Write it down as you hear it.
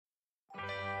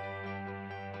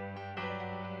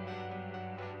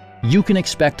You can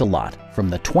expect a lot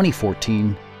from the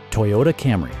 2014 Toyota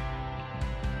Camry.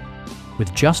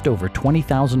 With just over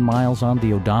 20,000 miles on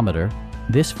the odometer,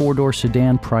 this four-door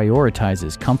sedan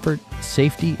prioritizes comfort,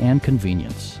 safety, and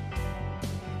convenience.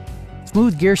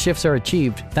 Smooth gear shifts are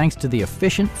achieved thanks to the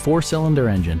efficient four-cylinder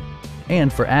engine.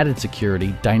 And for added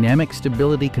security, dynamic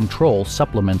stability control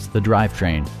supplements the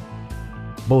drivetrain.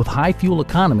 Both high fuel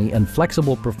economy and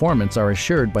flexible performance are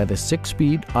assured by the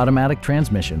 6-speed automatic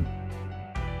transmission.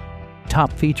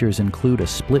 Top features include a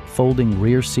split folding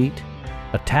rear seat,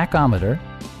 a tachometer,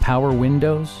 power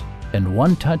windows, and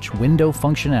one-touch window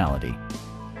functionality.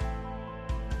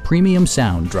 Premium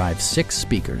sound drives 6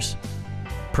 speakers,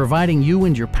 providing you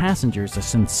and your passengers a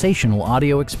sensational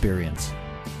audio experience.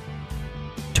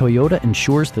 Toyota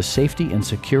ensures the safety and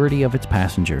security of its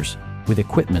passengers with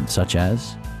equipment such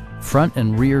as front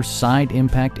and rear side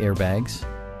impact airbags,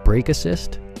 brake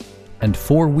assist, and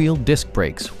 4-wheel disc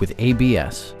brakes with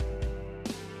ABS.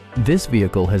 This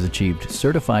vehicle has achieved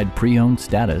certified pre-owned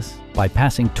status by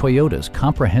passing Toyota's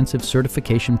comprehensive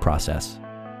certification process.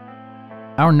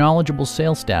 Our knowledgeable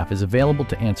sales staff is available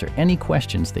to answer any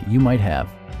questions that you might have.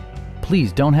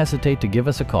 Please don't hesitate to give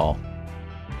us a call.